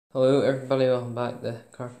Hello everybody, welcome back to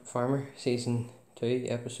Carpet Farmer Season 2,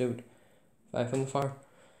 Episode 5 on the farm.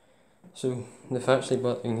 So, they've actually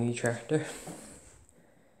bought a new tractor.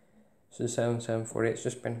 So the 7740, it's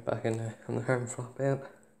just been back on the farm flop bed.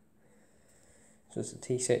 So it's a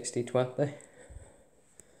T6020. And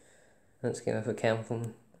it's kind of a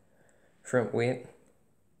Kempton front weight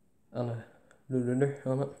and a loader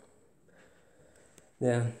on it.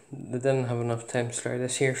 Yeah, they didn't have enough time to start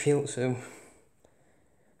this here field, so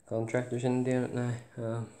contractors in doing it now.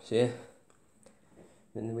 So yeah,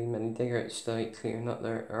 then the wee mini digger, it's still clearing up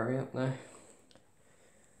their area up now.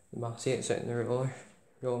 The Massey, it's out in the roller,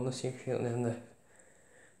 rolling this here field, and then the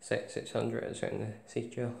 600 is out in the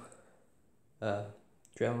seed drill,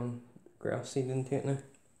 drilling grass seed into it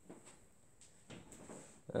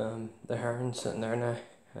now. The herons sitting there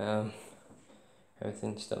now.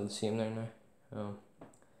 Everything's still the same there now.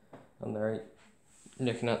 And they're out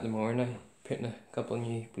looking at the mower now, putting a couple of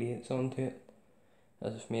new blades onto it,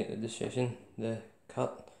 as I've made the decision to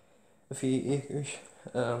cut a few acres,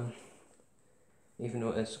 even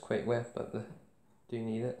though it's quite wet, but they do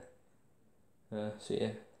need it. So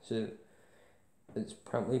yeah, so it's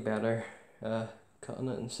probably better cutting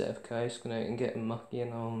it instead of cows going out and getting mucky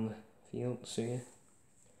and on the field. So yeah,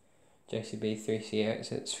 JCB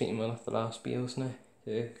 3CX, it's feeding one of the last bales now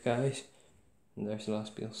to cows, and there's the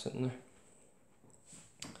last bale sitting there.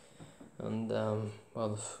 And well,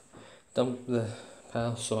 they've dumped the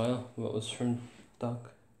pile of soil what was from Doug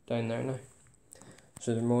down there now.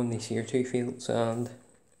 So they're mowing these here 2 fields and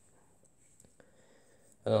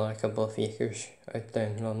another couple of acres out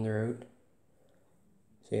down along the road.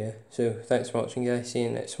 So yeah, so thanks for watching guys, see you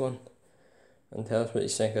in the next one. And tell us what you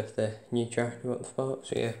think of the new tractor what they've bought.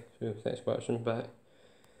 So yeah, so thanks for watching, bye.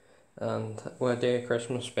 And we'll do a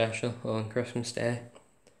Christmas special on Christmas Day.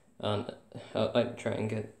 And I'd like to try and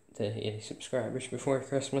get to 80 subscribers before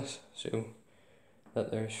Christmas, so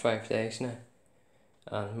that there's 5 days now.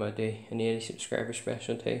 And we'll do an 80 subscriber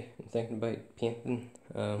special too. I'm thinking about painting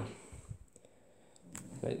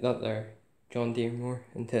like that there John Deere mower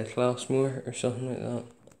into a class mower or something like that.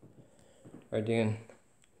 Or doing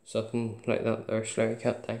something like that there Slurry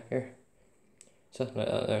Cat tanker. Something like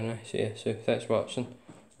that there now. So yeah, so thanks for watching.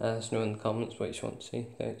 Let us know in the comments what you want to see.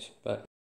 Thanks, bye.